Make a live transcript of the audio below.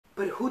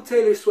But who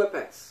tailors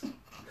sweatpants?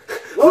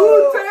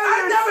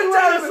 I never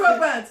tailor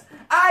sweatpants.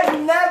 I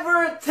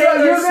never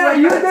tailor sweatpants.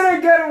 You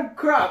didn't get them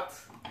cropped.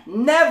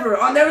 Never.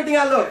 On everything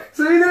I look.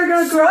 So you didn't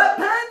get them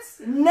cropped?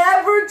 Sweatpants?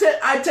 Never.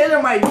 I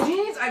tailor my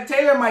jeans. I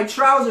tailor my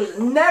trousers.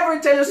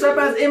 Never tailor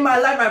sweatpants in my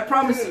life. I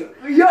promise you.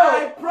 Yo.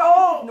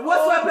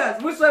 What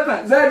sweatpants? Which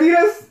sweatpants? The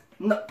Adidas?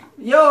 No.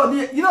 Yo,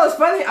 you know what's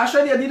funny? I'll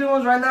show you the Adidas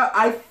ones right now.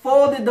 I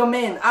folded them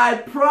in. I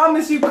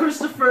promise you,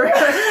 Christopher.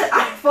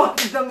 I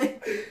folded them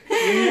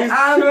in.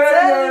 I'm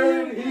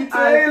telling you. He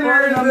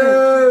tailored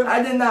them.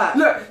 I did not.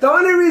 Look, the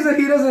only reason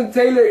he doesn't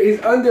tailor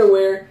his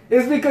underwear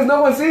is because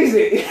no one sees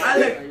it.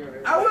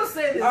 I will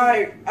say this.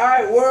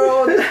 Alright,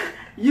 world,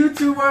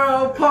 YouTube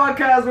world,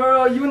 podcast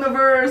world,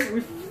 universe.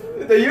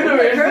 The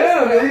universe.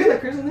 Are we gonna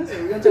curse in this? Or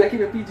are we gonna try to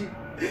keep it PG?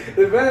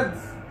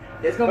 Depends.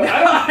 It's gonna be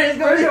hard. It's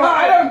gonna be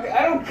hard.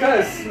 I don't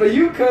cuss, but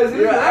you cuss.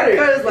 I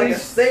cuss like a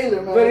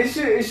sailor, man. But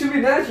it should be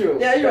natural.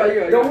 Yeah,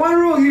 you're right. The one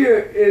rule here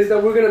is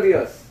that we're gonna be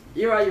us.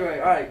 You're right.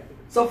 Alright.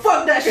 So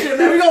fuck that shit,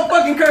 man. We gonna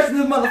fucking curse in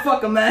this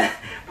motherfucker, man.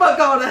 Fuck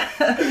all that.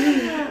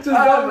 Just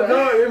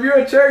don't, if you're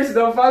a church,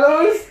 don't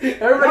follow us.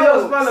 Everybody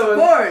else follow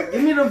us.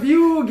 Give me the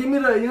view. Give me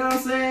the, you know what I'm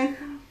saying?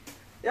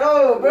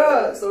 Yo,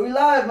 bro. So we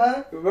live,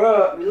 man.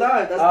 Bro. We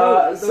live.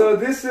 That's dope. So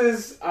this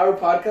is our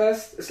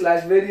podcast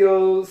 /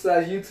 video /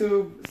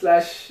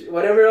 YouTube /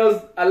 whatever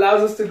else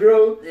allows us to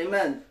grow.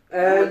 Amen.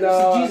 And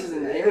some Jesus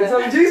in there. Amen. And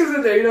some Jesus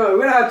in there. You know,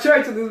 we're gonna have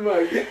church in this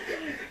month.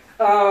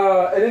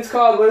 And it's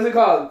called. What is it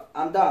called?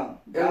 I'm down.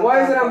 And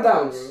why is it I'm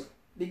down?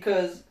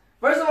 Because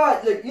first of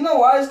all, look, you know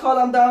why it's called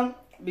I'm down?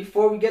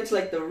 Before we get to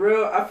like the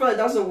real, I feel like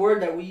that's a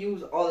word that we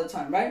use all the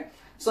time, right?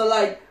 So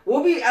like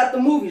we'll be at the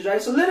movies,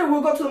 right? So literally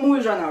we'll go to the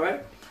movies right now,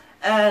 right?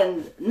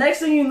 And next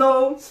thing you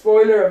know,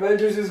 spoiler,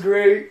 Avengers is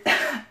great.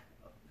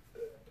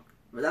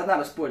 But that's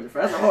not a spoiler,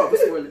 that's a horrible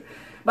spoiler.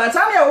 By the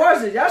time y'all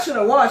watch it, y'all should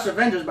have watched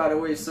Avengers, by the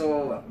way.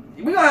 So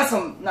we gonna have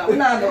some. Nah, we're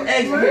not no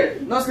eggs in here.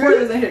 No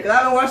spoilers in here, because I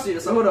haven't watched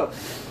it. So hold up.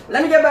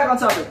 Let me get back on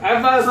topic.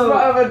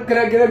 Can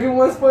I give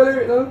one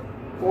spoiler? No,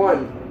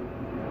 one.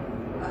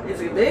 Is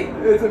it big?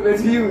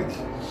 It's huge.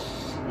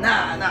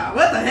 Nah.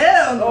 What the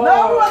hell? No, we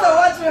want to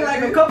watch it in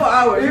like a couple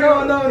hours.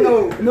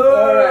 No.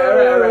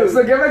 All right.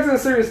 So get back to the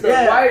serious stuff.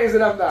 Yeah. Why is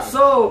it up down?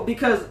 So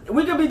because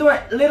we could be doing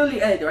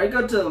literally anything, right?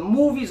 Go to the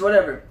movies,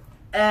 whatever.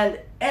 And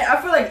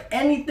I feel like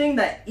anything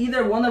that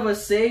either one of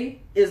us say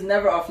is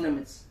never off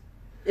limits.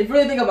 If you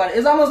really think about it,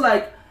 it's almost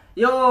like,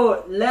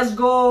 yo, let's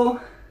go.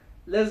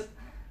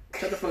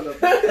 Shut the fuck up.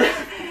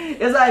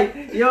 It's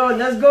like, yo,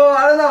 let's go,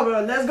 I don't know,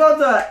 bro. Let's go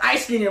to an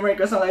ice skating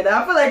rink or something like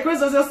that. I feel like Chris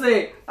will just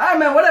say, alright,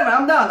 man, whatever,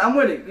 I'm down, I'm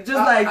with it. It's just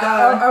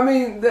I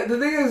mean, the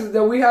thing is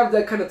that we have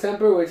that kind of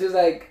temper, which is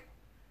like,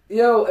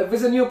 yo, if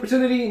it's a new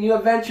opportunity, new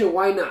adventure,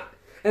 why not?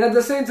 And at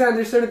the same time,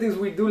 there's certain things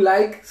we do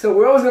like, so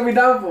we're always gonna be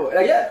down for it.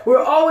 Like, yeah.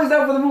 We're always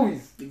down for the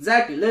movies.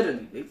 Exactly,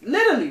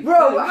 literally.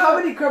 Bro, how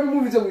many crappy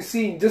movies have we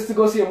seen just to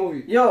go see a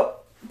movie? Yo,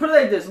 put it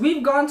like this: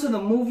 we've gone to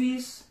the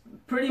movies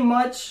pretty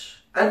much.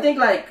 I think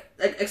like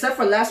except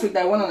for last week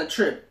that I went on a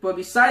trip. But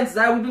besides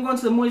that, we've been going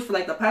to the movies for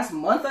like the past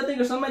month, I think,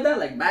 or something like that.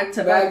 Like back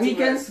to back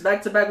weekends.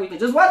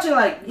 Just watching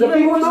like the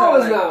people know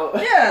us now.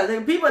 Yeah,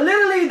 the people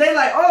literally they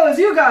like, oh, it's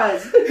you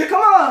guys.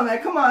 Come on,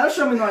 man, don't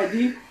show me no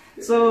ID.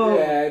 So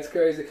yeah, it's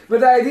crazy. But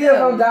the idea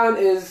of I'm down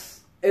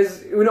is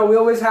you know, we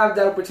always have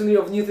that opportunity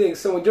of new things.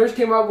 So when George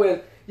came up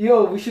with,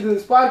 yo, we should do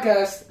this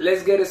podcast,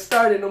 let's get it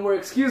started, no more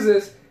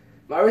excuses,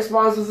 my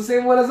response was the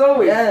same one as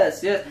always.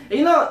 Yes. And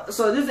you know,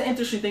 so this is an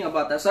interesting thing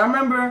about that. So I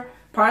remember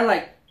probably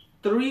like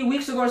 3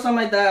 weeks ago or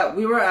something like that,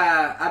 we were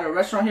at a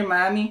restaurant here in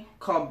Miami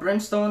called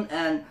Brimstone,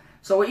 and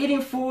so we're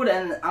eating food,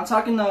 and I'm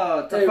talking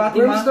to Fatima.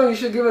 Brimstone, you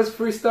should give us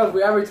free stuff.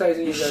 We're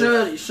advertising you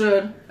guys. You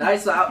should. Alright,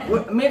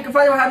 so me and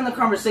Fatima were having a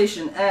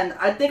conversation, and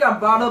I think I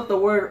brought up the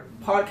word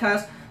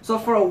podcast. So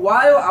for a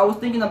while, I was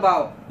thinking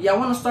about, I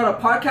want to start a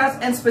podcast,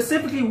 and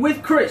specifically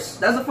with Chris.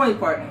 That's the funny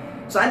part.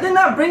 So I did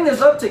not bring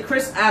this up to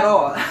Chris at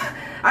all.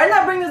 I did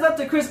not bring this up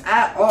to Chris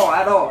at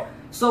all.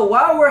 So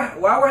while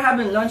we're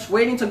having lunch,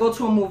 waiting to go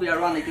to a movie,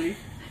 ironically,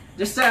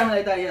 just say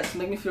like that. Yes,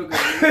 make me feel good.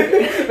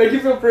 Make you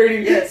feel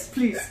pretty. Yes,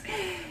 please.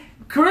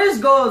 Chris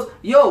goes,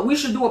 yo, we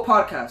should do a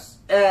podcast.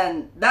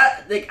 And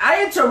that, like,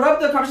 I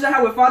interrupted the conversation I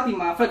had with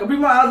Fatima. For like a brief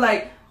moment, I was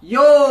like,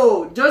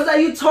 yo, just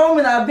like you told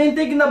me that, I've been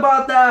thinking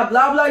about that,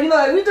 blah, blah. You know,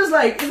 like, we just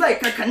like, it's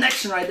like a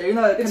connection right there. You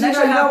know, a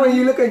connection. You know when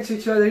you look at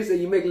each other,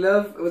 you make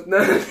love with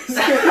none. You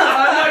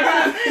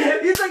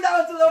took that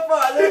one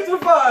a little too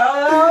far.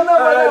 I don't know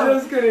about that.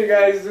 Just kidding,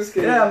 guys. Just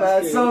kidding. Yeah,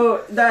 man.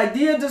 So the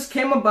idea just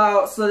came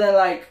about. So then,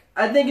 like,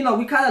 I think, you know,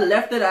 we kind of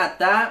left it at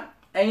that.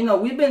 And, you know,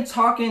 we've been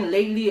talking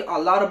lately a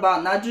lot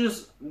about not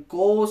just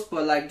goals,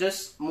 but, like,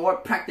 just more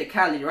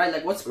practicality, right?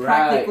 Like, what's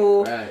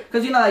practical.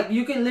 Because, you know, like,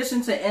 you can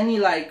listen to any,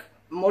 like,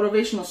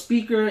 motivational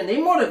speaker, and they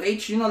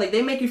motivate you, you know, like,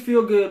 they make you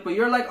feel good, but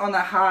you're, like, on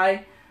a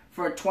high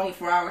for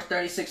 24 hours,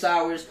 36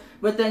 hours.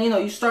 But then, you know,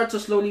 you start to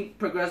slowly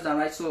progress down,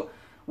 right? So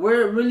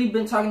we're really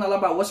been talking a lot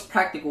about what's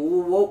practical.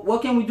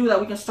 What can we do that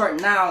we can start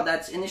now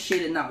that's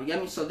initiated now? You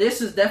get me? So this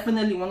is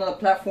definitely one of the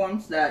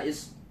platforms that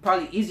is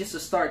probably easiest to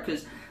start,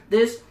 because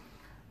this...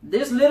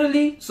 This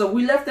literally, so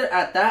we left it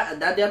at that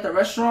day at the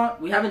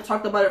restaurant. We haven't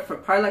talked about it for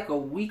probably like a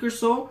week or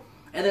so.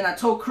 And then I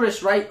told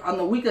Chris, right, on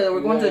the week that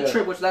we're going to the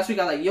trip, which last week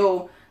I was like,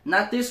 yo,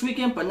 not this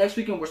weekend, but next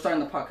weekend we're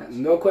starting the podcast.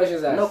 No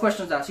questions asked. No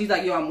questions asked. He's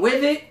like, yo, I'm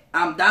with it.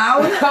 I'm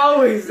down.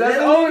 Always. That's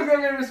always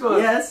going to be the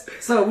response. Yes.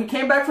 So we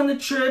came back from the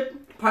trip.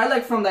 Probably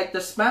like from like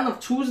the span of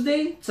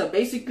Tuesday to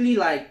basically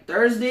like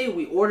Thursday,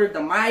 we ordered the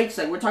mics.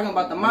 Like we're talking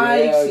about the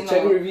mics,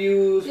 checking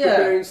reviews,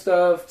 preparing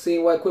stuff,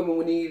 seeing what equipment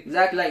we need.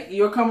 Exactly. Like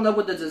you're coming up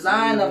with the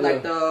design of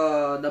like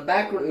the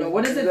background.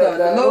 What is it?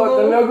 The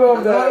logo. The logo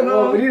of the logo.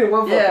 Well, we needed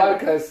one for the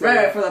podcast. So.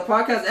 Right, for the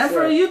podcast and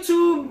for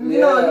YouTube.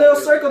 You know, a little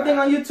circle thing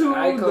on YouTube.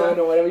 Icon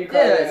or whatever you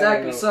call it. Yeah,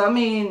 exactly. So I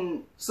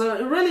mean, so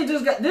it really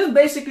just got this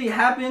basically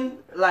happened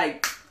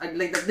like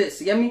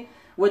this. You get me?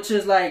 Which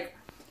is like.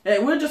 Hey,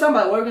 we're just talking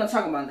about what we're gonna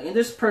talk about, and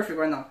this is perfect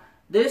right now.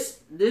 This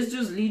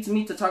just leads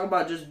me to talk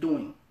about just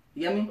doing.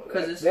 You get me?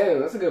 Because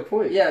damn, that's a good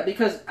point. Yeah,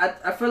 because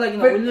I feel like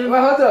we live.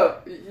 Well, hold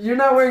up, you're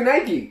not wearing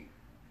Nike.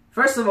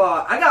 First of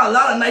all, I got a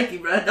lot of Nike,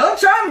 bro. Don't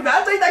try me, bro.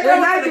 I'll take that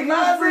Nike.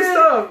 Free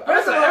stuff.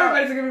 First of all,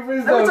 everybody's gonna be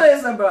free stuff. Let me tell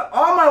you something, bro.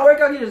 All my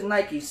workout gear is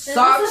Nike.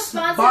 Socks,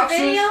 boxers.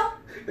 Video?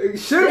 It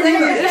should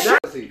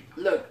be.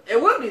 Look,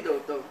 it would be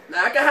though.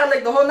 Like, I can have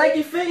like the whole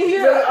Nike thing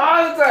here.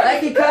 All the time.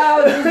 Nike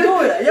Kyle, just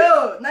do it.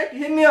 Yo, Nike,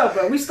 hit me up,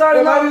 bro. We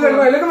started off. Like,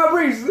 look at my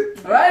briefs.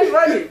 Right,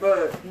 funny,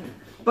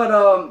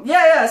 but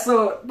yeah.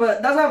 So,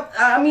 but that's not.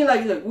 I mean,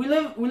 like, look, we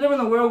live in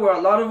a world where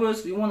a lot of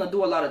us we want to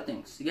do a lot of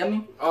things. You get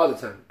me? All the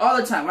time. All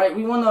the time, right?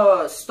 We want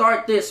to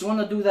start this. We want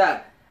to do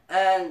that.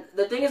 And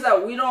the thing is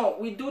that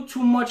we do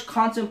too much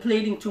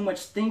contemplating, too much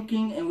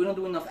thinking, and we don't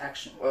do enough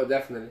action. Oh,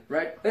 definitely.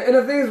 Right? And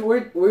the thing is,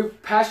 we're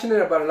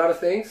passionate about a lot of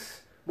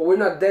things, but we're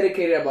not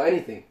dedicated about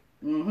anything.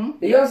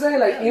 Mm-hmm. You know what I'm saying?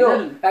 Like, you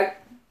know,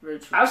 like,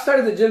 I've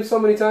started the gym so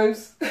many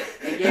times.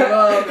 And gave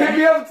up. Hit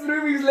me up 3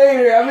 weeks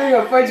later, I'm eating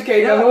a fudge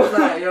cake.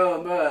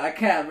 Yo, bro, I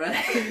can't, bro.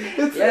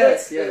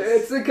 Yes.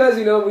 It's because,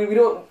 you know, we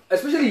don't,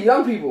 especially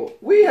young people,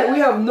 we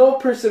have no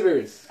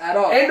perseverance. At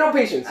all. And no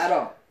patience. At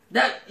all.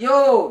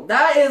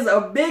 That is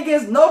a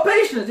biggest no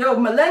patience. Yo,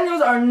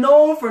 millennials are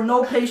known for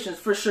no patience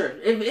for sure.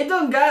 If it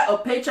doesn't got a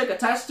paycheck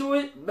attached to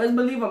it, best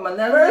believe a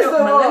millennial. That's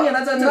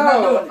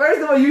not doing it.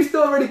 First of all, you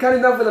still already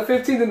counting down for the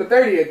 15th and the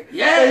 30th.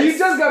 Yes. And you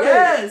just got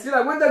paid. You're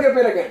like, when do I get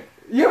paid again?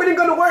 You haven't even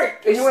gone to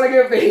work and you want to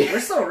get paid. We're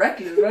so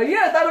reckless, bro.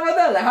 Yeah, I thought about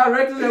that. Like how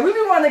reckless we are. We be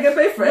wanting to get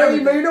paid for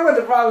everything. But you know what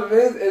the problem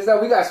is that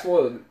we got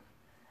spoiled.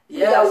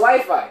 Yes. We got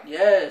Wi-Fi.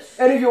 Yes.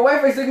 And if your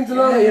Wi-Fi is taking too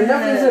long and your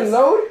Netflix isn't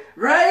load.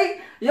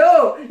 Right?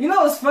 Yo, you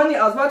know what's funny?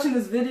 I was watching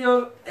this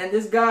video and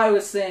this guy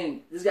was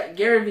saying, this guy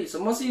Gary Vee,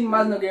 so most of you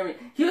might know Gary Vee.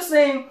 He was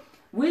saying,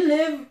 we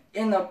live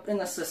in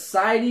a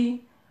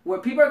society where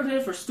people are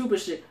complaining for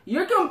stupid shit.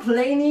 You're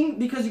complaining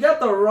because you got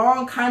the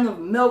wrong kind of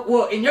milk.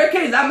 Well, in your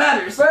case, that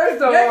matters. First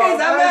of all,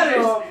 that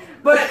matters.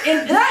 But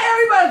not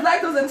everybody's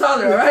lactose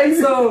intolerant, right?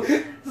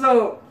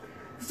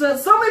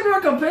 So many people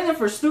are complaining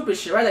for stupid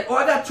shit, right? Like, oh,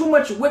 I got too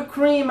much whipped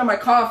cream in my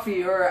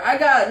coffee, or I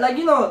got, like,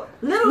 you know,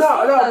 little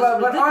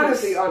stuff. But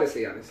honestly,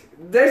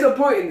 there's a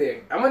point in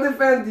there. I'm gonna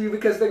defend you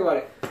because think about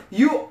it.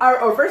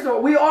 First of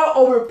all, we all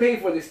overpay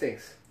for these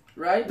things.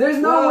 Right? There's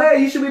no way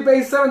you should be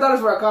paying $7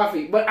 for a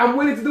coffy, but I'm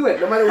willing to do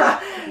it no matter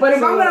what. But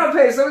if I'm gonna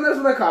pay $7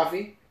 for my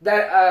coffee,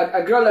 that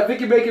a girl like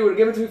Vicky Baker would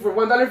give it to me for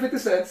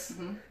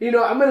 $1.50, you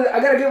know, I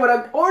gotta get what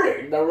I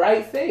ordered, the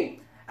right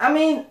thing. I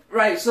mean,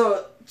 right?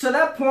 So to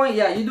that point,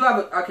 yeah, you do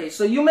have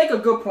so you make a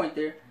good point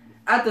there.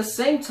 At the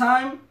same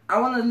time, I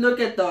want to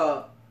look at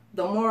the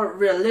more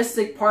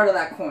realistic part of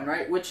that coin,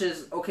 right? Which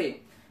is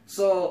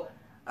so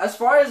as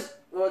far as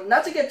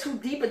not to get too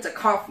deep into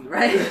coffee,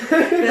 right? That's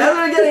what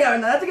we're getting at.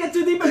 Not to get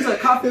too deep into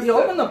coffee. You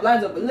open the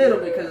blinds up a little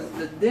bit because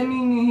the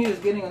dimming in here is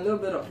getting a little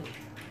bit of.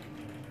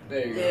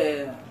 There you go.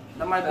 Yeah,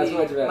 that might be a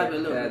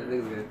little. Yeah,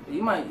 good.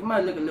 You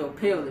might look a little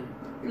pale there.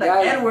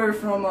 Like Edward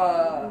from the.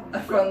 I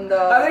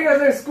think I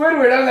said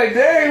Squidward. I was like,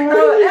 dang,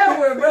 bro.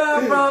 Edward, bro,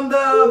 from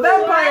the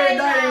Vampire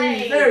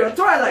Diaries. There you go,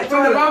 Twilight.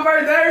 From the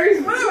Vampire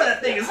Diaries. Whatever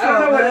that thing is called. I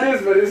don't know what it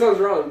is, but it sounds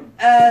wrong.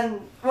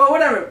 And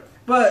whatever.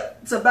 But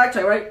it's a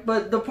backtrack, right?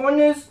 But the point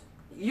is,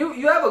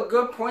 you have a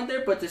good point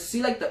there. But to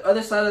see like the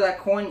other side of that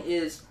coin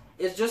is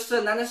just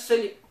to not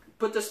necessarily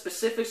put the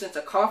specifics into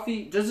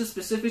coffee, just the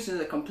specifics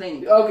into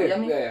complaining. Okay. You know what I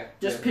mean? Yeah.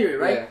 Just period,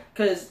 right?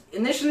 Because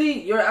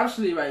initially, you're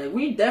absolutely right. Like,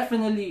 we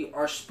definitely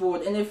are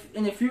spoiled, and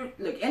if you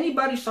like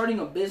anybody starting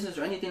a business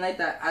or anything like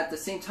that at the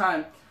same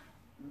time,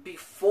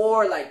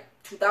 before like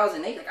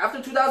 2008, like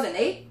after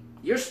 2008,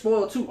 you're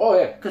spoiled too. Oh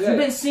yeah. Because you've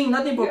been seeing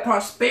nothing but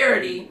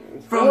prosperity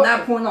from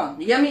that point on.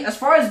 You get me? As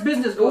far as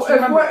business goes, if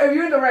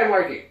you're in the right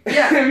market.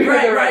 Yeah,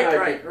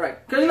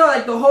 right. Because you know,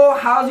 like the whole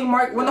housing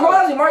market, when the whole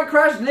housing market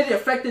crashed, literally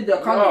affected the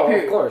economy.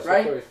 Period. Of course,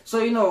 right? Of course. So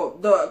you know,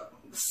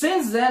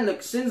 since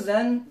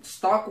then,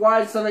 stock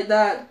wise stuff like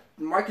that,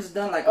 the market's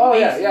done like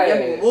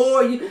amazing.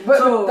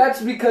 But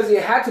that's because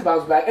it had to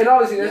bounce back, and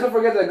obviously, let's not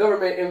forget the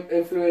government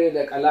influenced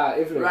like a lot.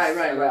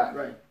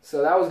 Right.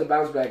 So that was the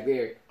bounce back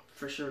there.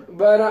 For sure.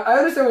 But I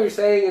understand what you're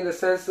saying in the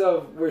sense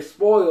of we're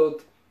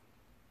spoiled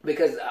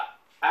because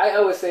I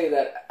always say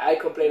that I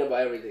complain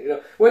about everything. You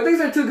know, when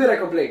things are too good, I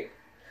complain.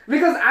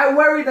 Because I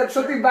worry that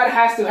something bad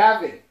has to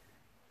happen.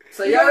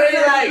 So you're already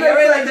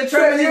like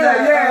determining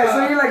that. Yeah,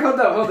 so you're like,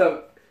 hold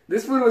up.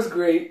 This food was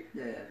great.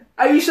 Yeah.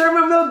 Are you sure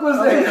my milk was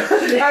there?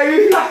 Are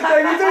you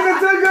tasted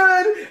too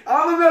good?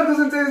 All the milk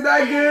doesn't taste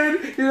that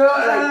good. You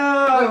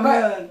know,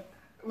 man.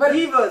 But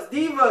divas,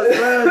 bro,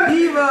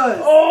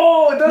 divas.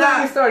 Oh, don't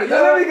let me start it.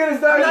 Don't let me get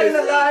started. I'm not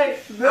gonna lie.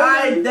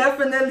 I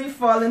definitely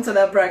fall into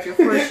that bracket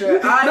for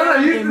sure. I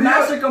am a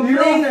master complainer. You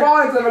don't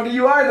fall into the bracket.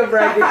 You are the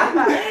bracket.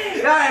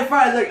 Alright,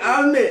 fine. Look,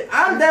 I'll admit,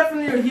 I'm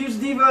definitely a huge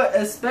diva,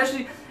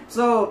 especially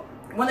so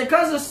when it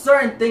comes to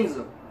certain things.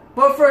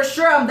 But for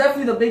sure, I'm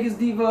definitely the biggest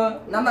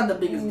diva. No, I'm not the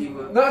biggest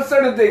diva. Not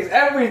certain things,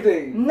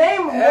 everything.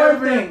 Name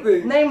one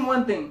thing. Name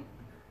one thing.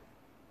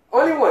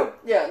 Only one.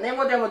 Yeah, name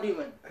one thing I'm a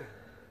diva.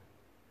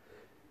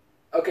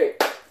 Okay,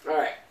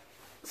 alright.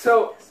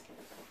 So,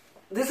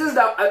 this is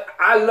the...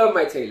 I love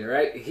my tailor,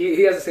 right?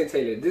 He has the same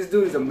tailor. This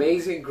dude is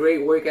amazing,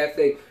 great work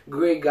ethic,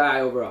 great guy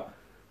overall.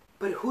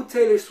 But who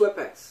tailors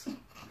sweatpants?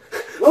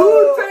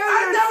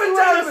 I never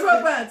tailor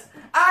sweatpants.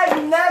 I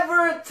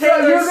never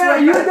tailor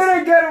sweatpants. You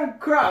didn't get them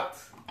cropped.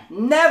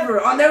 Never.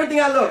 On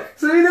everything I look.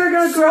 So you didn't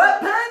get them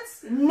cropped?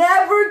 Sweatpants?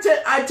 Never.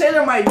 I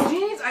tailor my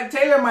jeans. I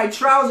tailor my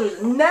trousers.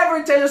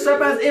 Never tailor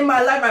sweatpants in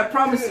my life. I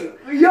promise you.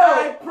 Yo.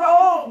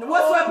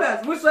 What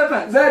sweatpants? Which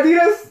sweatpants? The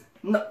Adidas?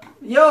 No.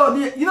 Yo,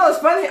 you know what's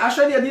funny? I'll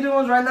show you the Adidas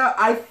ones right now.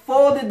 I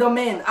folded them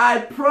in. I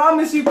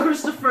promise you,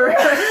 Christopher.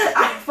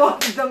 I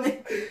folded them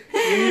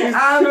in.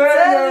 I'm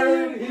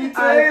telling you.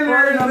 I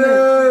folded them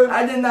in.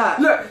 I did not.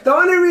 Look, the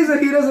only reason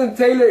he doesn't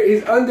tailor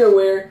his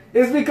underwear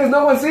is because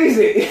no one sees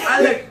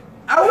it.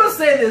 I will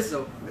say this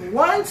though.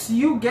 Once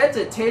you get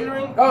to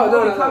tailoring, you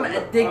become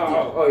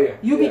addicted.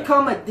 You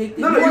become addicted.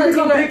 You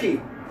become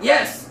picky.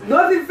 Yes.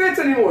 Nothing fits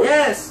anymore.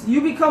 Yes.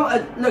 You become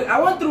a... Look,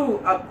 I went through...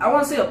 I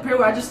want to say a period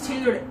where I just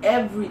tailored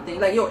everything.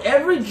 Like, yo,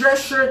 every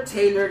dress shirt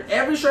tailored.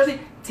 Every shirt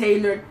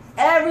tailored.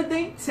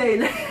 Everything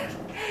tailored.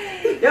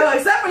 Yo,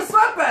 except for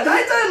sweatpants. I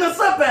ain't telling no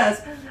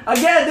sweatpants.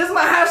 Again, this is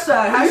my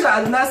hashtag.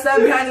 I do not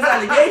stand behind his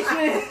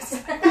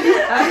allegations. I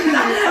do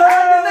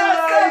not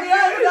stand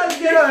behind his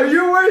allegations. Yo,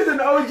 you're worse than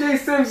O.J.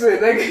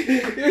 Simpson. Like,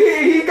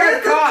 he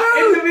got caught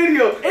in the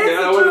video.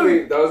 That wasn't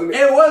me. That wasn't me.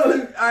 It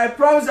wasn't. I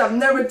promise I've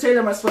never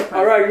tailored my sweatpants.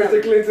 Alright,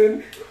 Mr.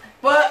 Clinton.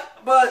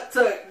 But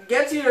to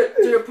get to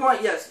your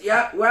point, yes,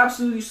 yeah, we're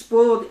absolutely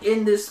spoiled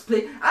in this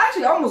place. I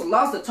actually almost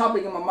lost the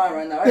topic in my mind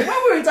right now. Right?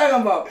 What were we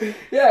talking about?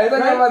 Yeah, it's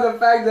talking about the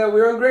fact that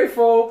we're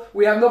ungrateful,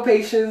 we have no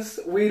patience,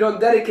 we don't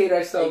dedicate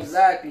ourselves.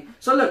 Exactly.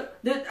 So look,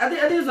 I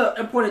think it's an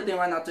important thing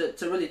right now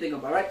to really think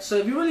about, right? So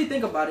if you really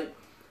think about it,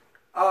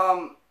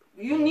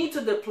 you need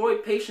to deploy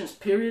patience,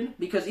 period.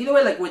 Because either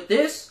way, like with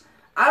this,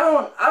 I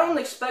don't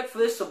expect for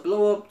this to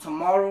blow up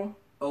tomorrow,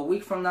 a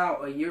week from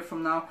now, a year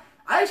from now.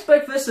 I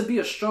expect this to be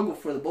a struggle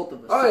for the both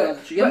of us. Oh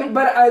yeah,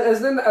 but I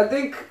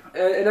think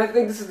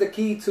this is the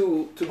key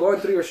to going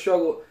through your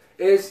struggle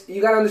is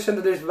you gotta understand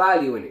that there's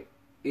value in it.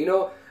 You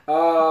know,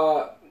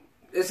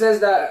 it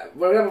says that,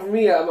 for example, for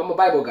me, I'm a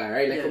Bible guy,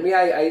 right? Like for me,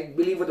 I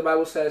believe what the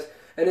Bible says,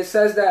 and it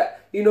says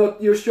that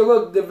your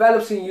struggle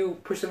develops in you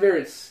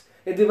perseverance.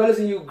 It develops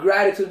in you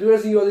gratitude. It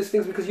develops in you all these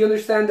things because you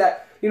understand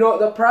that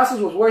the process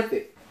was worth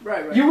it.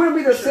 Right. You wouldn't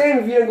be the same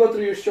if you didn't go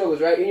through your struggles,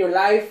 right? In your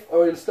life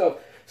or in stuff.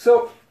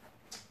 So.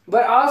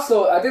 But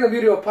also, I think the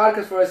beauty of a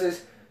podcast for us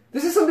is,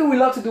 this is something we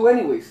love to do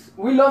anyways.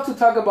 We love to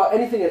talk about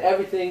anything and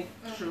everything.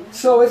 True.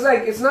 So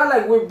it's not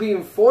like we're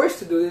being forced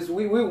to do this.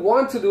 We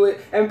want to do it,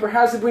 and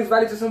perhaps it brings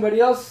value to somebody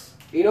else,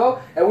 and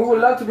we would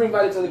love to bring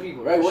value to other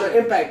people, right? We want to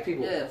impact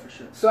people. Yeah, for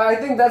sure. So I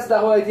think that's the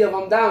whole idea of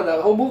I'm Down.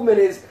 The whole movement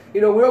is,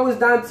 we're always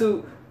down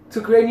to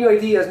create new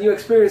ideas, new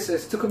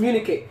experiences, to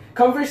communicate.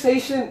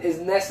 Conversation is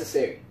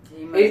necessary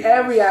in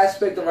every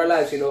aspect of our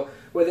lives,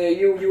 Whether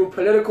you're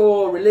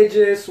political,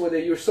 religious, whether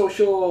you're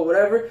social or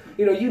whatever,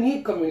 you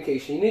need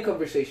communication, you need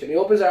conversation. It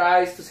opens our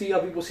eyes to see how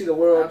people see the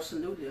world.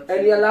 Absolutely.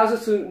 And it allows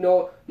us to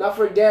not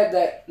forget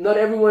that not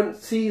everyone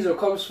sees or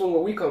comes from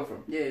where we come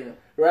from. Yeah.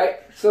 Right?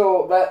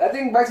 So, but I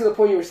think back to the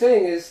point you were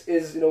saying is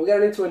we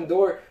gotta learn to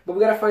endure, but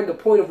we gotta find the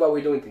point of why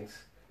we're doing things.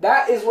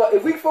 That is what,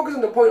 if we focus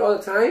on the point all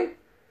the time,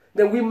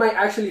 then we might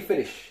actually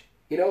finish.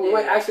 We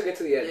might actually get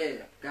to the end.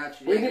 Yeah,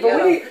 got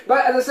you.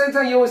 But at the same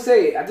time, you always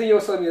say it. I think you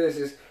always told me this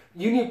is,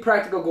 you need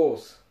practical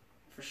goals.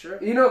 For sure.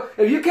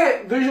 If you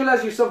can't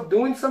visualize yourself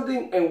doing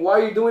something and why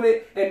you're doing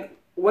it and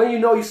when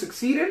you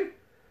succeeded,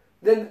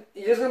 then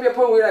you're just going to be a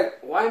point where you're like,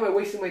 why am I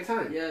wasting my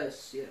time?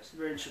 Yes,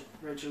 very true,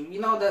 very true.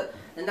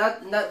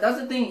 That's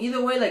the thing.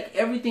 Either way, like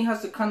everything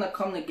has to kind of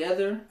come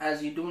together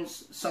as you're doing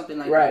something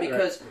like that.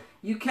 Because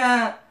you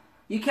can't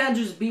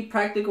just be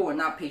practical and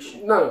not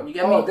patient. No. You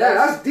get me?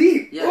 That's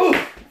deep.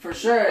 Yeah, for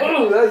sure.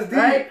 Oh, that's deep.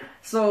 Right?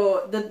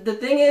 So the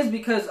thing is,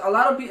 because a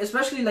lot of people,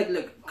 especially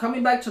look,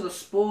 coming back to the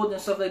spoiled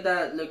and stuff like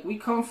that, we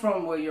come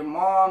from where your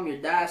mom, your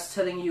dad's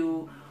telling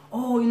you,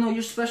 oh,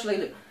 you're special.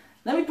 Look,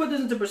 let me put this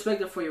into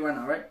perspective for you right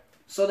now, right?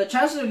 So the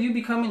chances of you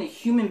becoming a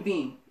human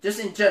being, just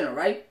in general,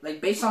 right? Like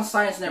based on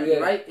science and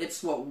everything, right?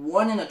 It's what,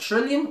 1 in a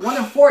trillion? 1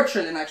 in 4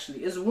 trillion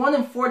actually. It's 1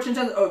 in 4 trillion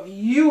chances of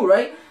you,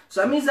 right?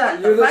 So that means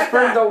that you're the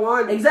sperm that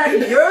won.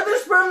 Exactly, you're the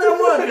sperm that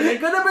won. It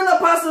could have been a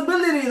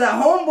possibility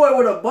that homeboy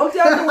would have bumped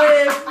you out the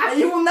way and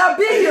you will not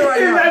be here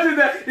right now. Imagine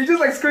that. You just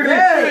like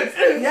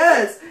squiggling.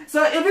 Yes.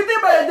 So if you think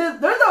about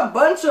it, there's a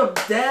bunch of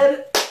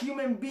dead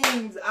human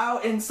beings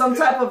out in some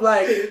type of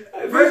like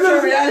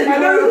virtual reality. I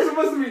know it was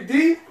supposed to be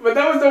deep, but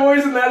that was the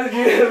worst analogy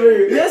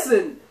ever.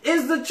 Listen,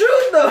 it's the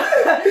truth though.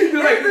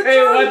 You're like,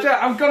 hey, watch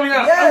out, I'm coming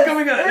out. Yes, I'm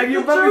coming out. Like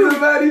you're bumping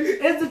somebody.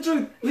 It's the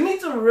truth. You need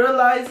to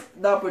realize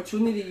the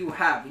opportunity you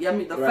have. You know what I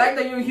mean? The fact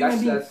that you're a human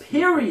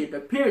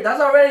being, period.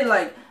 That's already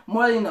like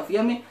more than enough. You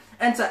know what I mean?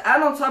 And to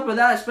add on top of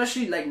that,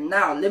 especially like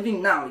now,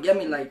 living now, you know what I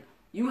mean? Like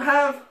you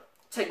have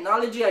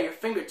technology at your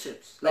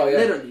fingertips, like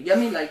literally. You know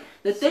what I mean? Like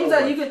the things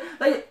that you can,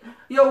 like,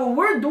 yo, what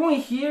we're doing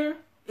here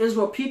is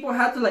what people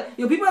have to like.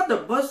 People have to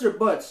bust their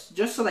butts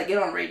just to like get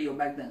on radio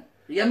back then.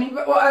 You know what I mean?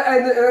 Well,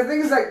 and the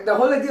thing is like the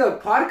whole idea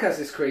of podcast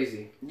is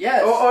crazy.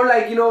 Yes. Or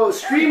like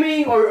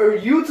streaming or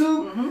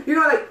YouTube.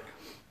 Mm-hmm.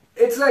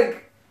 It's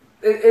like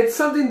it's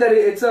something that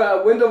it's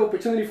a window of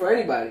opportunity for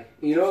anybody.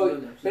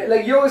 Absolutely.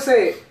 Like you always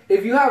say,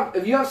 if you have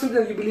something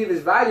that you believe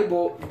is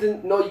valuable,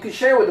 then you can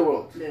share with the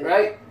world,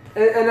 right?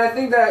 And I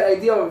think that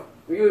idea of,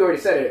 you already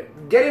said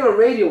it, getting on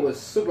radio was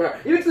super hard.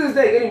 Even to this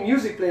day, getting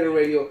music played on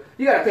radio,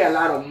 you gotta pay a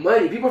lot of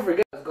money. People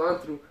forget what's gone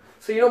through.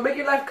 So, make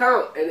your life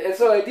count. And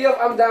so the idea of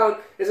I'm down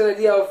is an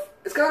idea of,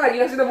 it's kind of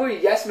like, see the movie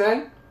Yes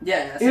Man?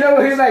 Yeah.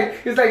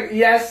 He's like,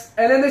 yes.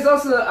 And then there's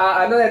also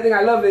another thing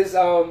I love is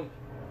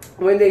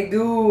when they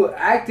do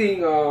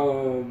acting,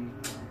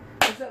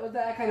 what's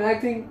that kind of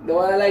acting? The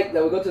one I like,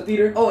 that we go to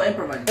theater? Oh,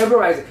 improvising.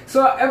 Improvising.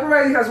 So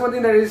improvising has one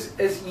thing that is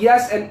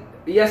yes and.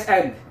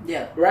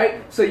 Yeah.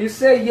 Right? So you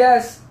say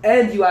yes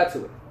and you add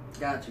to it.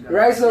 Gotcha.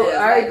 Right? So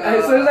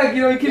so it's like,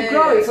 you keep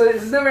growing. So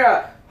it's never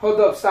a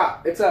hold up,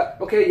 stop. It's a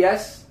okay,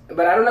 yes,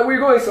 but I don't know where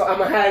you're going, so I'm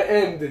gonna add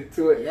end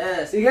to it.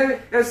 Yes. You get me?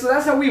 And so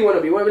that's how we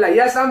wanna be. We wanna be like,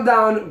 yes, I'm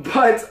down,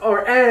 but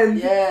or end.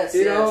 Yes,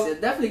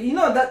 definitely.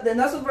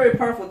 That's a very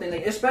powerful thing.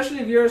 Like, especially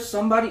if you're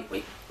somebody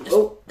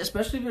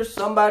especially if you're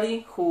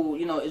somebody who,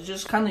 is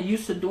just kind of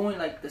used to doing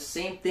like the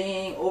same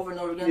thing over and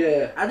over again.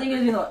 Yeah. I think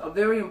it's, a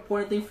very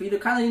important thing for you to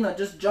kind of,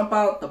 just jump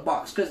out the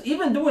box. Because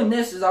even doing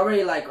this is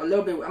already like a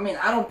little bit, I mean,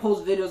 I don't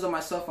post videos of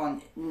myself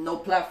on no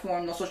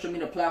platform, no social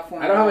media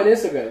platform. I don't have an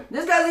Instagram.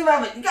 This guy's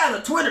even he got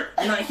a Twitter.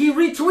 He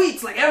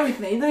retweets like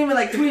everything. He doesn't even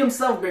like tweet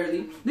himself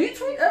barely. Do you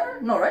tweet ever?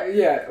 No, right?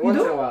 Yeah,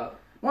 once in a while.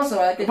 Once in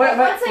a while,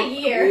 once a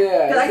year.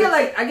 Yeah, cause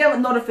I get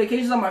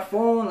notifications on my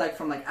phone, like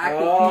from like active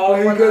people. Oh,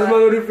 he gets my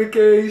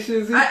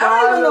notifications. I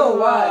don't even know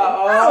why.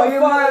 Oh, he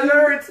has my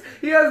alerts.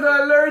 He has the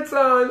alerts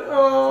on.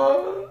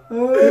 Oh,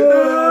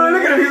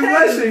 look at him. He's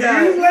blushing.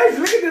 He's blushing.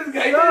 Look at this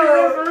guy.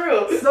 He's for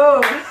real. So,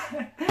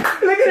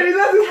 look at him. He's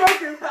not too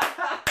fucking.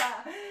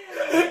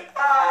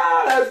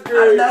 That's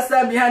great. I not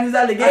stand behind these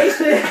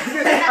allegations.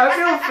 I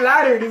feel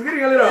flattered. It's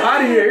getting a little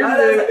hot here.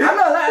 I'm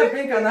not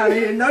laughing on that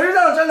here. No reason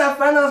I'm trying to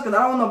offend us because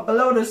I don't want to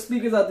blow the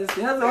speakers out this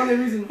thing. That's the only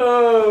reason.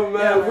 Oh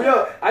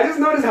man, I just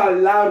noticed how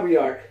loud we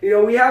are.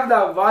 We have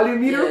that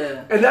volume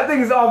meter, and that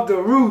thing is off the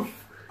roof.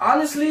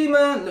 Honestly,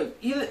 man,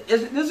 look,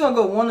 this is gonna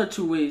go one or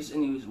two ways.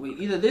 Anyways,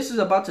 either this is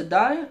about to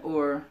die,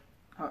 or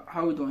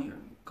how are we doing here?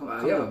 Come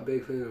down. A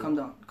big finger. Come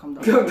down.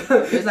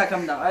 It's not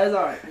come down. It's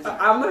alright.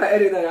 I'm gonna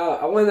edit that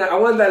out. I want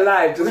that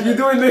live. Just you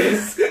doing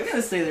this. We're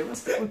gonna stay there.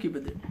 We'll keep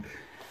it there.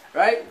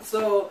 Right?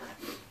 So,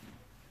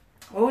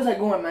 where was I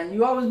going, man?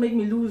 You always make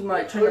me lose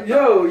my train of thought.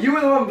 Yo, you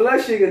were the one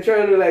blushing and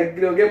trying to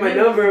get my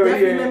number over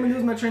here. Definitely made me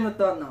lose my train of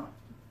thought now.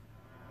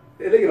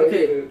 Hey, look at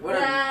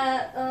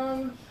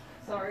Okay.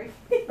 Sorry.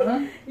 Uh-huh.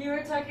 You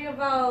were talking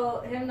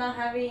about him not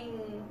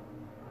having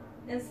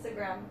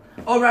Instagram.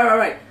 Oh,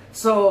 right.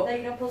 So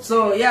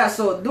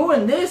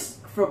doing this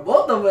for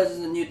both of us is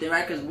a new thing,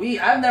 right? Because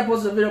I've never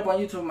posted a video up on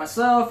YouTube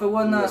myself and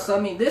whatnot. Yeah. So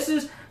I mean, this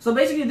is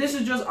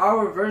just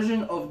our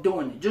version of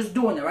doing it, just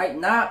doing it, right?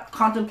 Not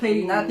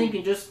contemplating, not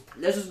thinking,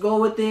 let's just go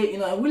with it,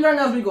 and we learn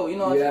as we go.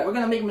 We're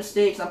gonna make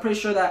mistakes. I'm pretty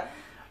sure that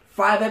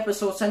 5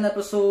 episodes, 10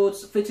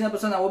 episodes, 15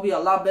 episodes, that will be a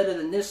lot better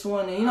than this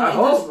one. And, I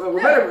hope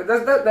we're better.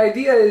 The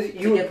idea is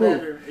you improve.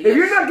 Better. If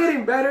you're not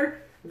getting better,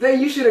 then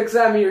you should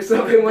examine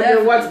yourself and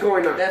wonder what's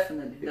going on.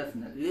 Definitely.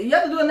 You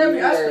have to do it in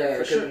every aspect,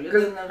 for sure.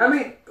 Because, I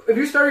mean, if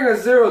you're starting at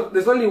 0,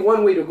 there's only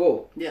one way to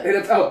go. Yeah. And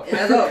it's up.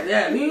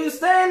 Yeah. You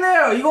staying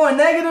there or you going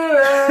negative?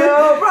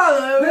 No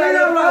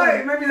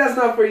problem. Maybe that's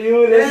not for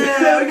you.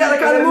 Yeah, we gotta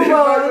kind of move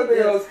on. Something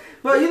else.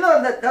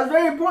 But that's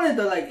very important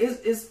though. Like,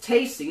 it's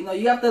tasty.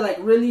 You have to like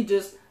really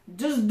just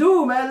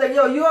do, man. Like,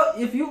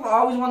 if you've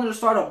always wanted to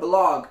start a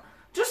blog,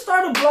 just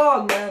start a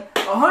blog, man.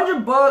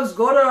 $100,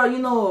 go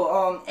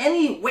to,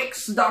 any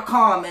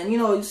Wix.com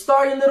and,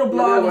 start your little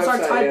blog and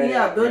start typing.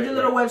 Build your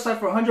little website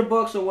for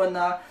 $100 or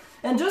whatnot.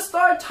 And just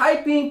start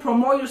typing,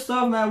 promote your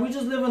stuff, man. We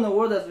just live in a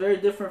world that's very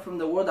different from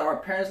the world that our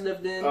parents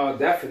lived in. Oh,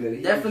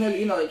 definitely.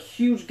 Definitely, like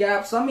huge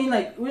gaps. I mean,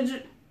 like,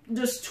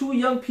 just two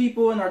young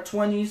people in our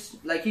 20s,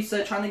 like he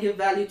said, trying to give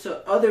value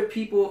to other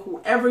people,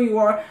 whoever you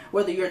are,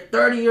 whether you're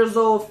 30 years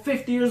old,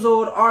 50 years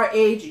old, our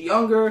age,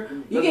 younger,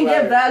 you can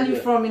get value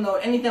from, you know,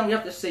 anything we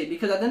have to say.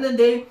 Because at the end of the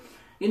day,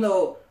 you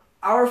know,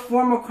 our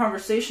form of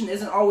conversation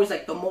isn't always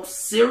like the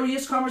most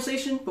serious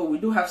conversation, but we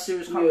do have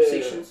serious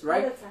conversations,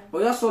 right?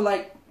 But we also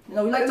like, you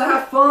know, we like to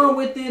have fun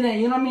with it,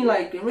 and you know what I mean,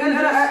 like. Really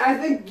and I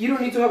think you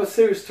don't need to have a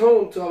serious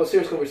tone to have a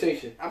serious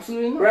conversation.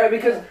 Absolutely not. Right,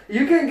 because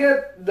you can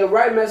get the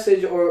right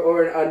message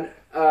or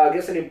I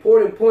guess an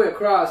important point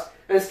across,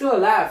 and still a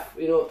laugh.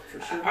 You know,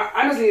 for sure.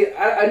 Honestly,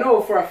 I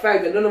know for a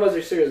fact that none of us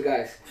are serious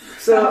guys.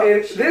 So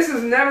if this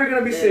is never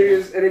gonna be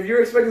serious, and if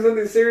you're expecting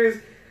something serious,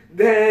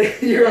 then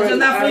you're out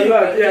of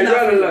luck. Yeah, you're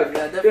out of luck.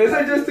 It's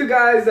not just two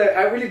guys that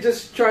are really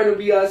just trying to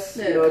be us.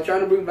 You know,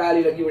 trying to bring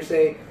value, like you were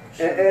saying,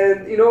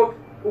 and you know.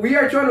 We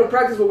are trying to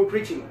practice what we're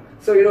preaching.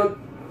 So, you know,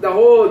 the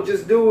whole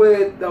just do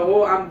it, the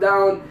whole I'm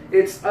down,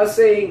 it's us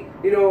saying,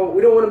 you know,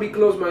 we don't want to be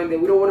closed-minded.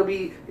 We don't want to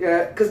be,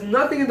 because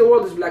nothing in the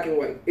world is black and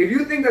white. If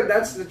you think that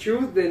that's the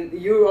truth, then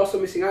you're also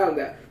missing out on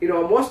that. You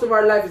know, most of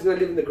our life is going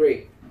to live in the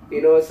gray.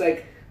 You know, it's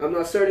like, I'm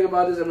not certain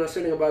about this, I'm not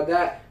certain about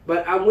that,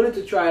 but I'm willing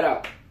to try it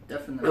out.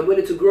 Definitely. I'm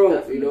willing to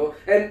grow, you know.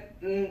 And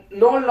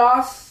no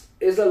loss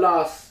is a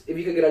loss if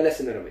you can get a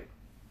lesson out of it.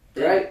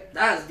 Right?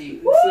 That's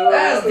deep.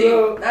 That's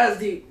deep. That's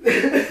deep.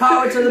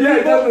 Power to the people.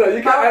 Yeah,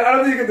 you I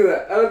don't think you can do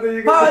that. I don't think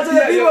you can. Power to the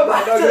people.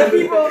 Power to the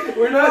people.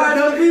 We're not. Power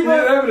to the people.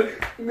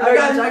 I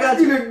got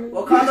you.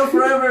 Wakanda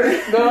forever.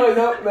 No,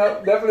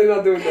 definitely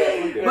not doing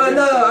that. But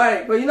no, all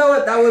right. But you know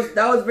what?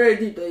 That was very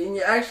deep, though, and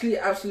you're actually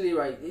absolutely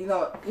right. You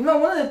know,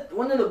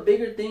 one of the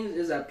bigger things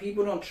is that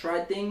people don't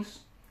try things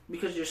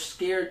because you're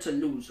scared to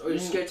lose or you're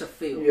scared to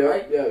fail,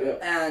 right? Yeah.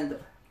 And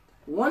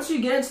once you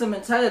get into the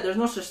mentality that there's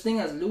no such thing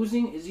as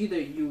losing, is either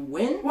you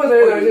win or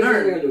you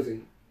learn.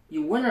 Losing.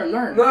 You win or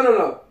learn.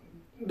 No.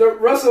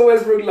 Russell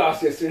Westbrook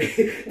lost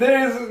yesterday.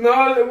 There is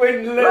no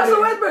win.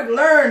 Russell Westbrook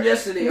learned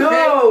yesterday.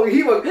 No,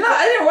 he was. You know,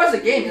 I didn't watch the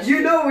game yesterday.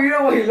 You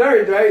know what he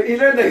learned, right? He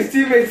learned that his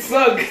teammates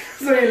suck,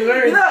 so he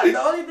learned. You know,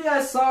 the only thing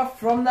I saw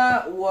from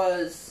that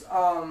was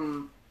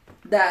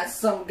that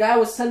some guy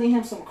was telling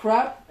him some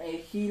crap, and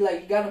he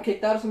got him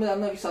kicked out or something. I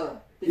don't know if you saw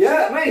that.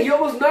 Man, he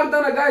almost knocked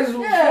down a guy's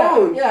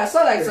phone. Yeah, I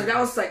saw some guy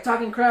was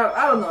talking crap.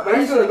 I don't know. But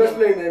he's still the best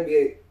player in the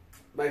NBA.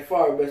 By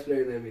far, best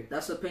player in the NBA.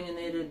 That's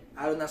opinionated.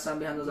 I do not stand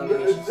behind those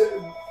allegations.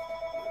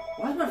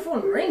 Why is my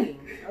phone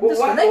ringing?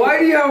 Why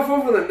do you have a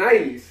phone from the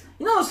 90s?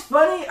 You know what's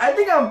funny? I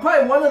think I'm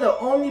probably one of the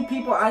only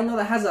people I know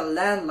that has a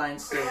landline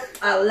still.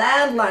 A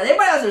landline.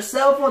 Everybody has their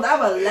cell phone. I have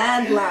a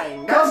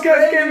landline.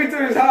 Comcast came into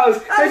his house.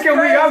 Hey, can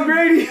we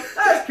upgrade you?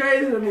 That's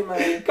crazy to me,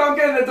 man.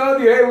 Comcast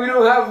told you, hey, we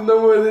don't have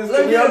no more of this.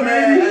 Can we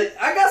upgrade you?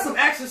 I got some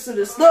access to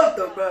this stuff,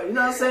 though, bro. You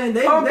know what I'm saying?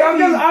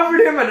 Comcast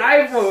offered him an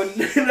iPhone.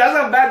 That's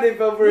how bad they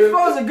felt for him. These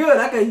phones are good.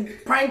 I can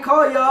prank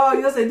call y'all.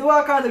 You know, say do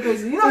all kinds of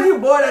crazy. You know, you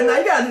bored at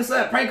night. You gotta do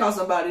something. Prank call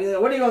somebody. You know,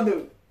 what are you gonna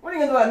do? What are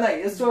you gonna do at night?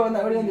 It's 12 at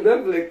night. What are you gonna do?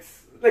 Netflix.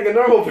 Like a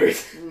normal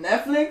person.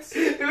 Netflix?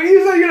 If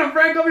you say you're gonna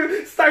prank up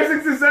you, star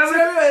 67. So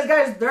this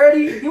guy's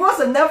dirty. He wants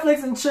to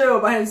Netflix and chill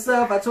by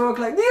himself at 12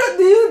 o'clock. Do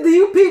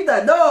you peep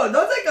that? No,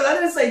 don't take it. I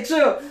didn't say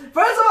chill.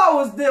 First of all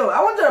was Dill.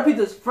 I want you to repeat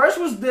this. First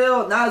was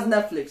Dill, now it's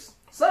Netflix.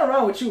 Something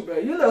wrong with you, bro.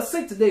 You're a little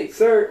sick today.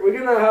 Sir, we're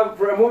gonna have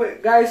for a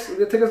moment, guys. We're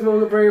gonna take us a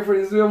moment of prayer for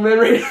this real man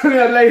right now. We're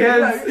gonna lay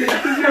hands.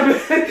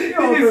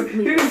 He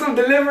needs some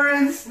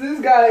deliverance.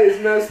 This guy is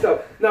messed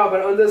up. No,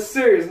 but on the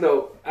serious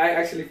note, I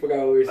actually forgot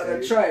what we were saying.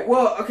 That's right.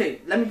 Well, okay,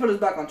 let me put us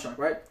back on track,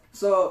 right?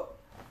 So,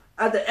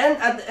 at the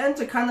end,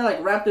 to kind of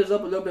like wrap this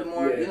up a little bit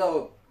more, you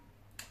know,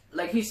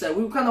 like he said,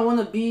 we kind of want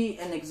to be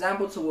an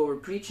example to what we're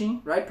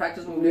preaching, right?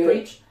 Practice what we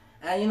preach,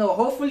 and you know,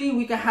 hopefully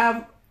we can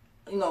have,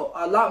 you know,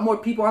 a lot more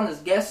people on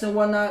as guests and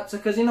whatnot.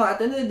 Because, you know, at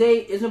the end of the day,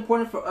 it's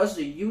important for us,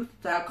 the youth,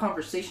 to have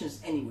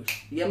conversations anyways.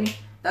 You get me?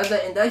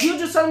 And he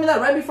was just telling me that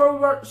right before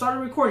we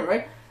started recording,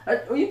 right?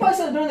 You probably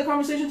said it during the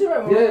conversation too,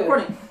 right? When we're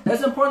recording.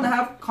 That's important to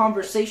have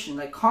conversation.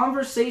 Like,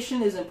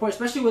 conversation is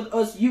important, especially with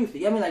us youth.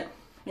 You get me? Like,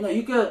 you know,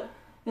 you could...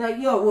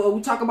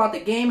 we talk about the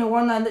game and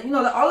whatnot. You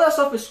know, all that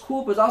stuff is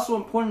cool, but it's also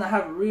important to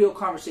have real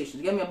conversations.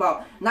 You get me?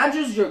 About not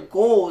just your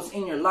goals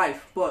in your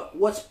life, but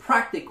what's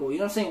practical. You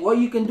know what I'm saying? What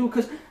you can do.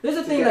 Because there's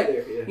a thing,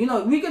 like, you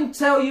know, we can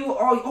tell you,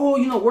 oh,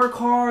 you know, work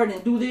hard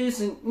and do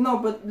this, and you know,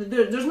 but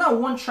there's not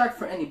one track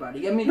for anybody.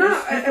 You get me?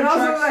 And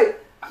also,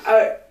 like,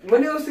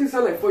 many of those things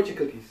sound like fortune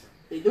cookies.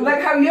 They do.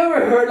 Like, have you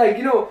ever heard, like,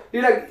 you know,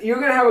 you're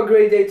gonna have a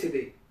great day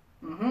today.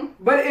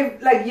 But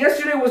if, like,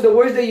 yesterday was the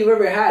worst day you've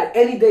ever had,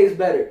 any day is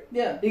better.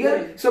 You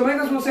get it? So many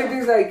of us will say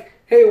things like,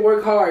 hey,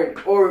 work hard,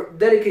 or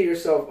dedicate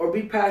yourself, or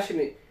be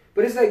passionate.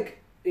 But it's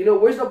like, you know,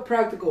 where's the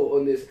practical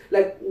on this?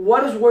 Like,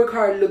 what does work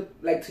hard look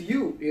like to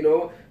you, you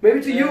know? Maybe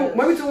to you,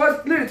 maybe to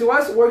us, literally to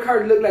us, work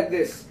hard look like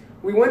this.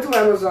 We went to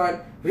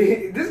Amazon.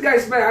 This guy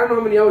spent, I don't know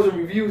how many hours of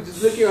reviews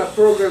just looking at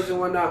programs and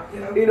whatnot.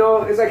 You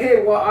know, it's like,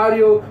 hey, what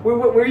audio?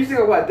 We're using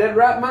a what? Dead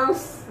rat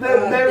mouse?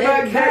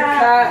 Dead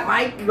cat.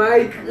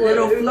 Mic.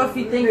 Little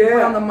fluffy thing you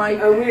put on the mic.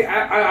 And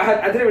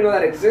I didn't even know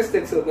that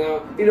existed till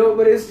now. You know,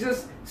 but it's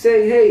just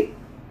saying, hey,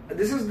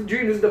 this is the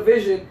dream, this is the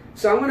vision.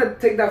 So I'm gonna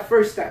take that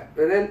first step,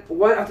 and then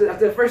after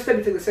the first step,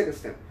 you take the second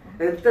step,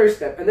 and then the third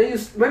step, and then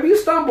maybe you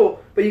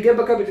stumble, but you get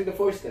back up and take the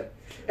fourth step,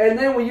 and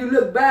then when you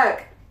look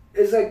back,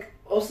 it's like,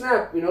 oh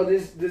snap,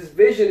 this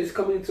vision is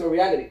coming into a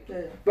reality.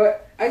 Yeah.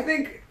 But I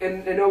think,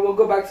 and we'll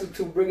go back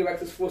to bring it back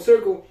to this full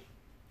circle.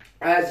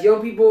 As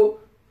young people,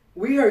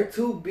 we are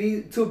too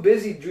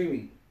busy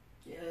dreaming.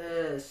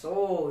 Yes.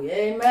 Oh,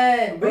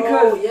 amen. Bro.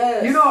 Because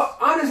yes.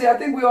 Honestly, I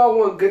think we all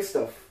want good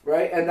stuff,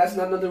 right? And that's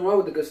not nothing wrong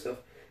with the good stuff.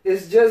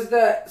 It's just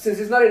that since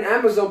it's not in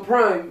Amazon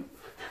Prime,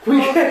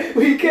 we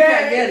can't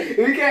get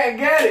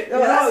it.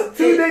 No,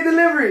 2-day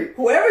delivery.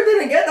 Whoever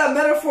didn't get that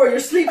metaphor, you're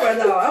asleep right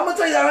now. I'm gonna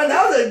tell you that right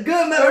now. That was a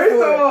good metaphor. First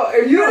of all,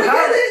 if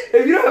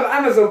you don't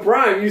have Amazon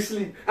Prime, you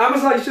sleep.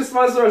 Amazon, you should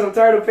sponsor us. I'm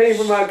tired of paying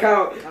for my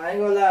account. I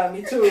ain't gonna lie,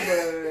 me too,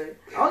 but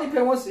I only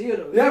pay once a year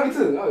though. Yeah, me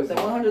too. It's like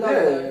 $100.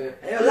 Yeah.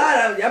 Hey, a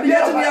lot of y'all be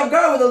catching me off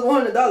guard with those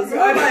 $100.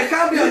 My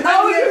account be on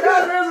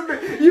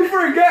 $98. You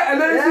forget,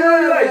 and then it's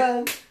like,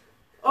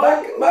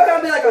 my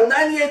account be like on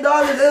 $98.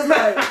 It's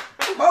like,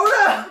 hold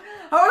up,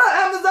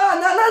 Amazon,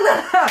 no.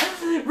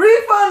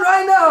 Refund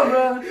right now,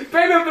 bro.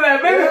 Payment plan,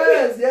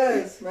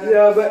 Yes, man.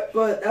 Yeah, but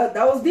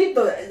that was deep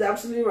though. It's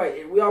absolutely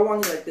right. We all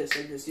want it like this,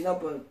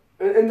 but.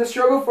 And the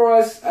struggle for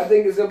us, I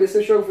think, is gonna be the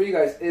same struggle for you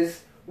guys.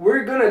 Is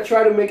we're gonna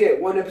try to make it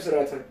one episode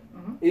at a time.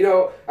 Mm-hmm.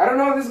 I don't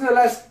know if this is gonna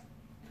last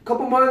a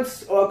couple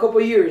months or a couple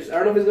years. I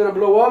don't know if it's gonna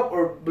blow up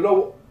or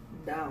blow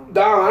down. I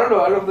don't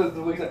know. I don't know if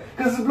that's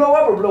because it's blow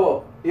up or blow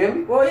up. You hear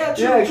me? Well, yeah,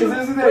 true. Yeah, because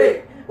this is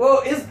it.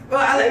 Well, blow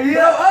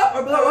up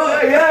or blow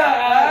up?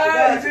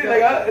 Yeah.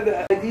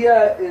 The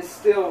idea is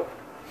still,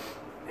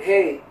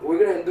 hey, we're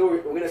gonna endure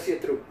it. We're gonna see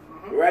it through,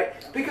 right?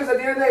 Because at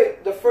the end of the day,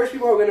 the first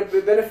people who are gonna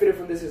be benefited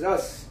from this is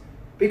us.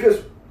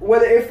 Because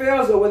whether it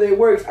fails or whether it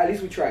works, at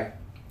least we try.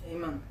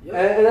 Amen. Yep.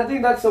 And I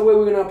think that's the way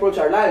we're gonna approach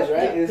our lives,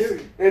 right?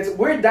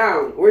 We're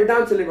down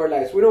to live our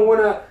lives. We don't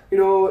wanna,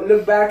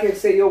 look back and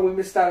say, yo, we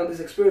missed out on this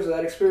experience or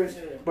that experience.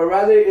 Yeah. But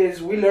rather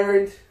is we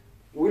learned.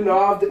 We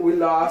loved, we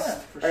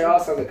lost. Yeah, I all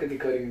sound like cookie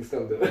cutting and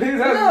stuff, though.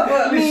 No,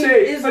 but I mean,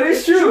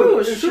 it's true.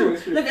 It's true.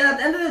 Look, and at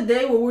the end of the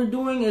day, what we're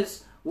doing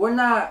is we're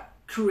not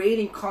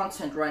creating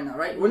content right now,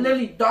 right? We're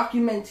literally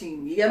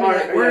documenting. You get me?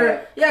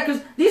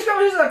 Because these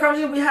conversations are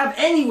conversations we have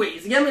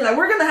anyways. You get me? Like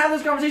we're gonna have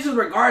these conversations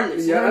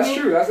regardless. Yeah, that's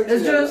true. That's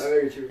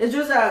very true. It's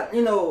just that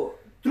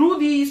through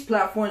these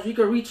platforms, we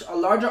could reach a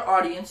larger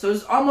audience. So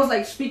it's almost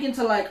like speaking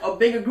to like a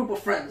bigger group of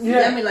friends. You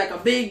get me? Like a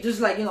big,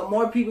 just like,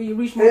 more people, you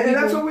reach more people.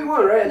 And that's what we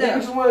want, right? I think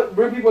we just want to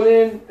bring people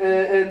in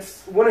and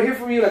want to hear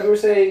from you, like we were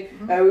saying.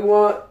 And we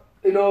want,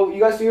 you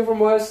guys to hear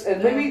from us.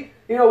 And maybe,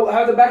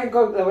 have the back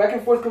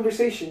and forth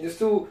conversation just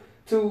to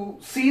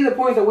see the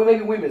points that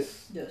we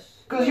miss. Yes.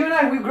 Because you and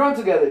I, we've grown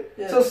together.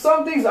 Yes. So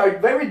some things are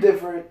very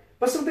different.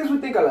 But some things we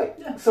think alike.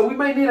 Yeah. So we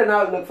might need an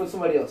outlook for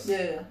somebody else.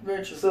 Yeah,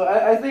 very true. So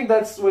I think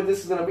that's what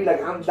this is going to be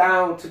like. I'm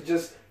down to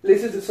just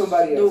listen to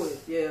somebody else. Do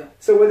it, yeah.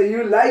 So whether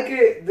you like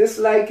it,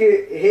 dislike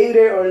it, hate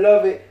it, or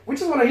love it, we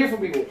just want to hear from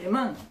people.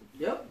 Amen.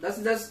 Yep, that's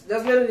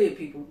literally it,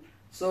 people.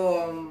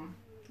 So,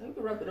 we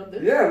can wrap it up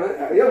there. Yeah,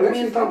 man. Yeah, we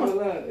actually talked about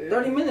that. Yeah.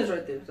 30 minutes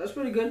right there. That's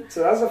pretty good.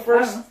 So that's the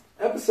first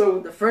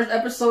episode. The first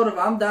episode of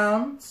I'm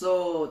Down.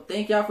 So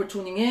thank y'all for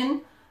tuning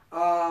in.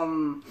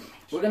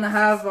 We're gonna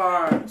have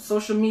our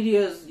social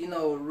medias,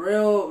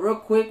 real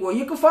quick. Well,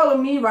 you can follow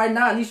me right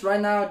now, at least right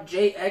now,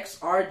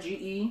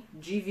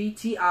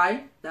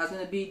 JXRGEGVTI.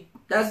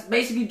 That's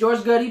basically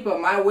George Gutty, but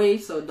my way.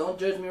 So don't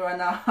judge me right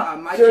now. I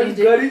might change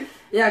it. Gutty?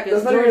 Yeah,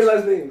 because that's not your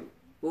last name.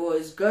 Well,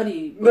 it's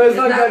Gutty. No, it's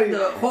not Gutty.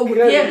 The whole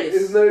Gutierrez.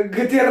 It's not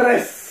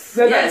Gutierrez.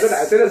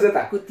 Yes.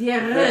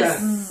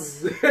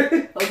 Gutierrez.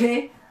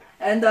 Okay.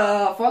 And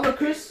follow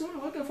Chris.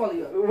 Where can I follow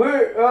you?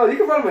 You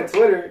can follow my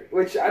Twitter,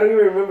 which I don't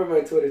even remember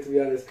my Twitter, to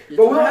be honest.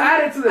 But we'll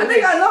add it to the list. I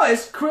think I know.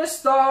 It's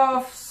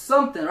Christoph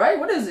something, right?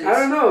 What is it? I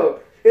don't know.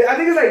 I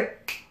think it's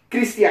like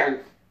Christian.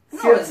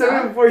 No, it's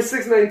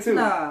 74692.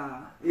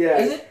 Nah. Yeah.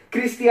 Is it?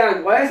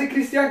 Christian. Why is it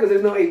Christian? Because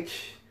there's no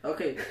H.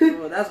 Okay.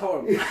 Well, that's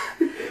horrible. Well,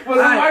 it's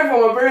not my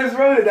fault. My parents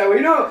wrote it that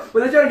way.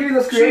 When they try to give you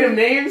those creative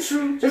names,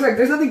 it's like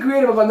there's nothing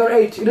creative about no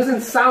H. It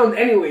doesn't sound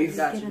anyways.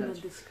 Gotcha.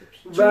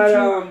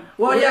 But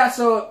well, yeah.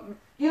 So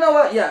you know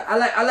what? Yeah, I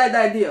like the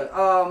idea.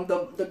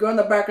 The girl in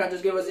the background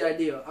just gave us the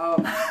idea.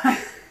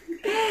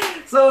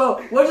 So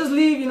we'll just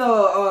leave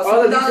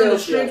something down in the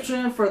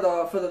description for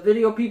the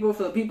video people,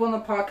 for the people in the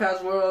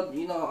podcast world.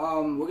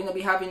 We're gonna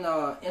be having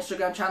an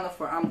Instagram channel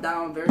for I'm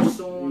Down very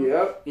soon.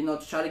 Yep. To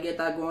try to get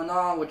that going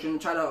on. We're gonna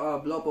try to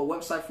blow up a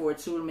website for it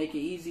too to make it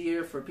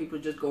easier for people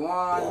to just go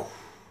on.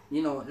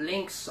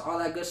 Links, all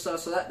that good stuff.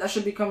 So that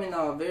should be coming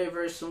very,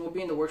 very soon. We'll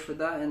be in the works for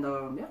that. And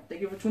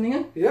thank you for tuning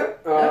in. Yeah.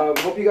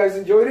 Hope you guys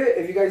enjoyed it.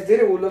 If you guys did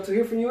it, we'd love to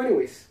hear from you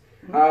anyways.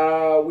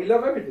 We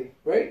love everything,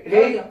 right?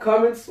 Hate,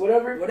 comments,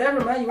 whatever.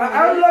 Whatever, man.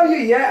 I don't love you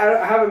yet.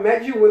 I haven't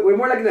met you. We're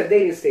more like in the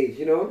dating stage,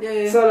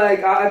 Yeah. So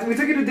we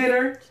took you to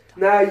dinner.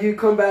 Now you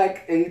come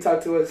back and you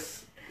talk to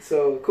us.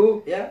 So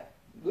cool. Yeah.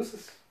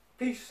 Deuces.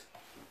 Peace.